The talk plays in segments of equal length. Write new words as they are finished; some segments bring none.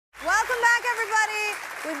everybody.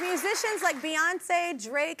 With musicians like Beyonce,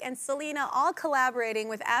 Drake, and Selena all collaborating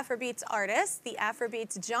with Afro Beats artists, the Afro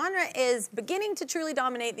Beats genre is beginning to truly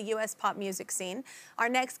dominate the U.S. pop music scene. Our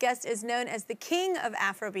next guest is known as the king of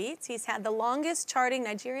Afro Beats. He's had the longest charting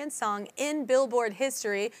Nigerian song in Billboard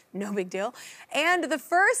history, no big deal, and the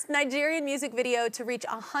first Nigerian music video to reach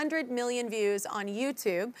 100 million views on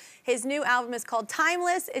YouTube. His new album is called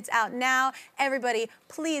Timeless. It's out now. Everybody,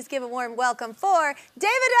 please give a warm welcome for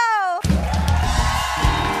Davido!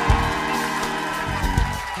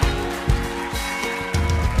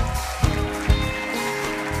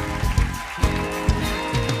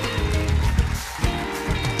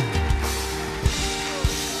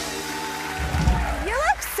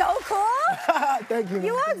 Thank you.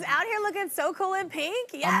 You was out here looking so cool in pink.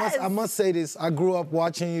 Yes. I must say this. I grew up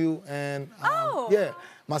watching you, and yeah,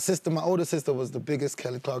 my older sister was the biggest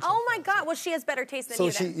Kelly Clarkson. Oh my God! Well, she has better taste than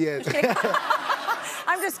you. So yeah.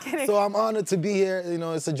 I'm just kidding. So I'm honored to be here. You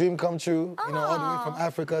know, it's a dream come true. You know, all the way from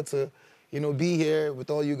Africa to, be here with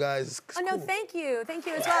all you guys. It's cool. No, thank you as well. Thank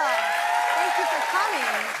you for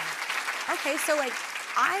coming. Okay, so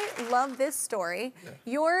I love this story. Yeah.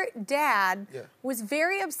 Your dad was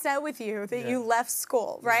very upset with you that you you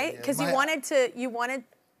school, right? Because you wanted to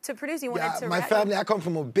produce. You wanted to. My family. I come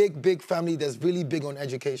from a big family that's really big on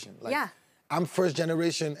education. I'm first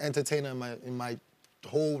generation entertainer in my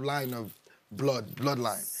whole line of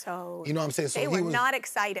bloodline. So you know what I'm saying? So they were not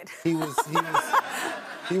excited. He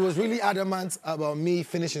was really adamant about me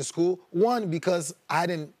finishing school. One, because I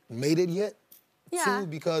hadn't made it yet. Yeah. Two,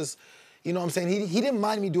 because you know what I'm saying? He didn't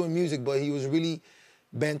mind me doing music, but he was really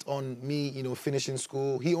bent on me, finishing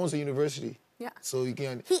school. He owns a university. Yeah. So you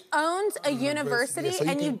can. He owns a university,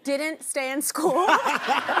 and you didn't stay in school.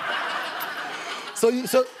 So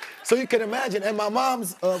you can imagine. And my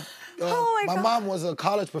mom's my mom was a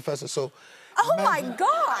college professor, so. Oh my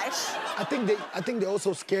gosh! I think they're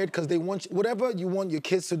also scared because they want whatever you want your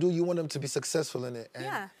kids to do, you want them to be successful in it.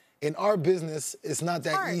 And in our business, it's not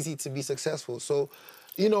that easy to be successful. So.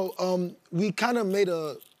 We kind of made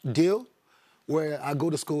a deal where I go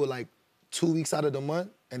to school like 2 weeks out of the month,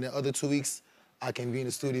 and the other 2 weeks I can be in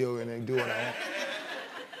the studio and then do what I want.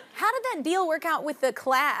 How did that deal work out with the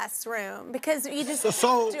classroom? Because you just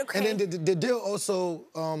and then the deal also,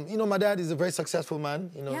 my dad is a very successful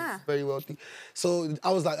man, very wealthy. So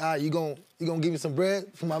I was like, you gonna give me some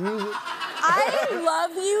bread for my music? I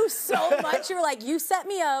love you so much. You're like, you set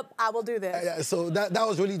me up, I will do this. Yeah, so that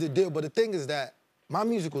was really the deal. But the thing is that my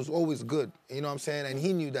music was always good, you know what I'm saying? And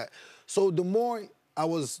he knew that. So the more I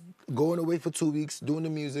was going away for 2 weeks, doing the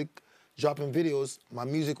music, dropping videos, my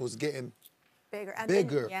music was getting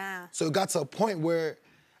bigger. Yeah. So it got to a point where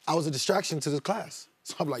I was a distraction to the class.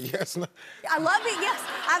 So I'm like, yes. I love it, yes.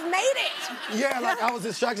 I've made it. Yeah, I was a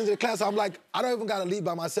distraction to the class. So I'm like, I don't even got to leave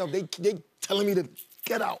by myself. They telling me to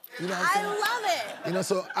get out. You know what I'm saying? I love it.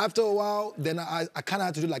 So after a while, then I kind of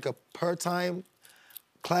had to do like a per-time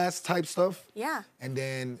class type stuff. Yeah. And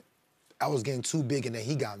then I was getting too big, and then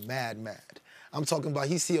he got mad. I'm talking about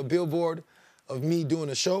he see a billboard of me doing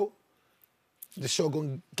a show, the show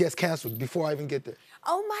gets canceled before I even get there.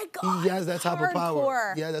 Oh my God. He has that type of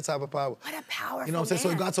power. Yeah, that type of power. What a powerful You know what I'm saying?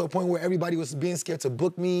 So it got to a point where everybody was being scared to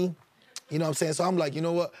book me. You know what I'm saying? So I'm like, you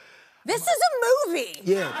know what? This is a movie.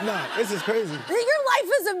 Yeah, this is crazy. Your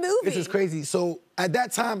life is a movie. This is crazy. So at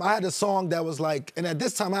that time, I had a song that was like, and at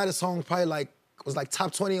this time, I had a song probably was like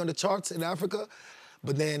top 20 on the charts in Africa.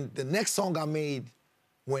 But then the next song I made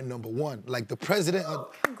went #1. Like the president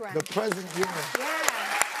of the president, Yeah.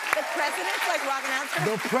 The president's like rocking out to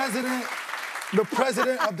the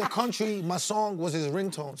president of the country, my song was his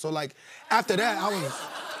ringtone. So like after that,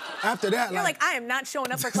 You're like, I am not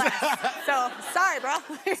showing up for class. So sorry, bro.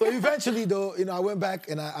 So eventually though, I went back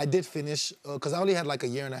and I did finish, because I only had like a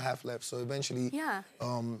year and a half left. So eventually,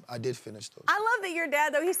 I did finish those. I love that your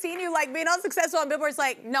dad, though, he's seen you like being unsuccessful on Billboard. It's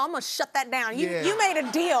like, no, I'm gonna shut that down. You made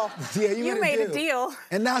a deal. Yeah, you made a deal.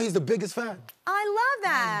 And now he's the biggest fan. I love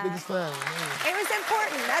that. Biggest fan. Yeah. It was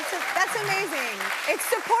important. That's amazing. It's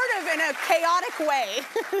supportive in a chaotic way.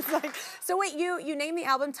 It's like, so wait, you named the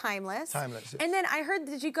album Timeless. Timeless. Yes. And then I heard,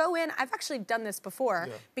 did you go in? I've actually done this before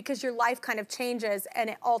because your life kind of changes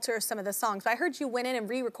and it alters some of the songs. But I heard you went in and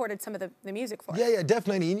re-recorded some of the music for it. Yeah,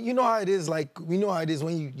 definitely. You know how it is. Like we know how it is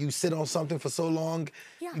when you sit on something for so long,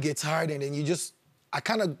 you get tired, and then I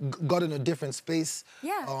kind of got in a different space.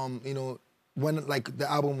 Yeah. When like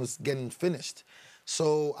the album was getting finished.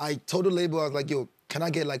 So I told the label, I was like, yo, can I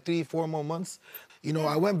get like 3-4 more months?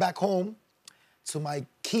 I went back home to my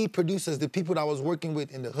key producers, the people that I was working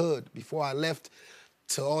with in the hood before I left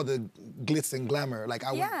to all the glitz and glamour. Like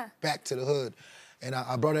I went back to the hood. And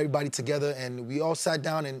I brought everybody together, and we all sat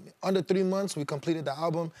down, and under 3 months, we completed the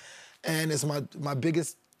album. And it's my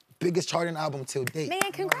biggest charting album till date. Man,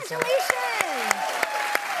 congratulations!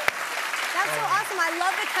 That's so awesome. I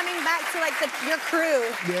love it coming back to like your crew.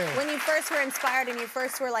 Yeah. When you first were inspired and you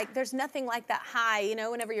first were like, there's nothing like that high, you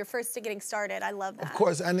know, whenever you're first getting started. I love that. Of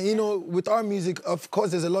course, and you know, with our music, of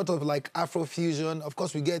course, there's a lot of like Afro fusion. Of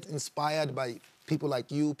course, we get inspired by people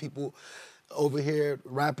like you, people over here,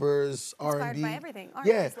 rappers, R&B. Inspired by everything.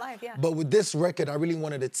 R&B's life, yeah. But with this record, I really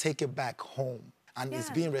wanted to take it back home. And it's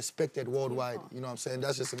being respected worldwide. Beautiful. You know what I'm saying?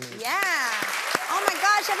 That's just amazing. Yeah. Oh my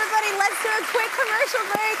gosh, everybody, let's do a quick commercial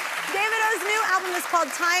break. Davido's new album is called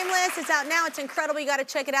Timeless. It's out now. It's incredible. You got to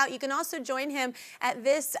check it out. You can also join him at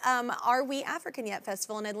this Are We African Yet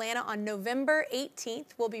Festival in Atlanta on November 18th.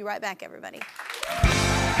 We'll be right back, everybody.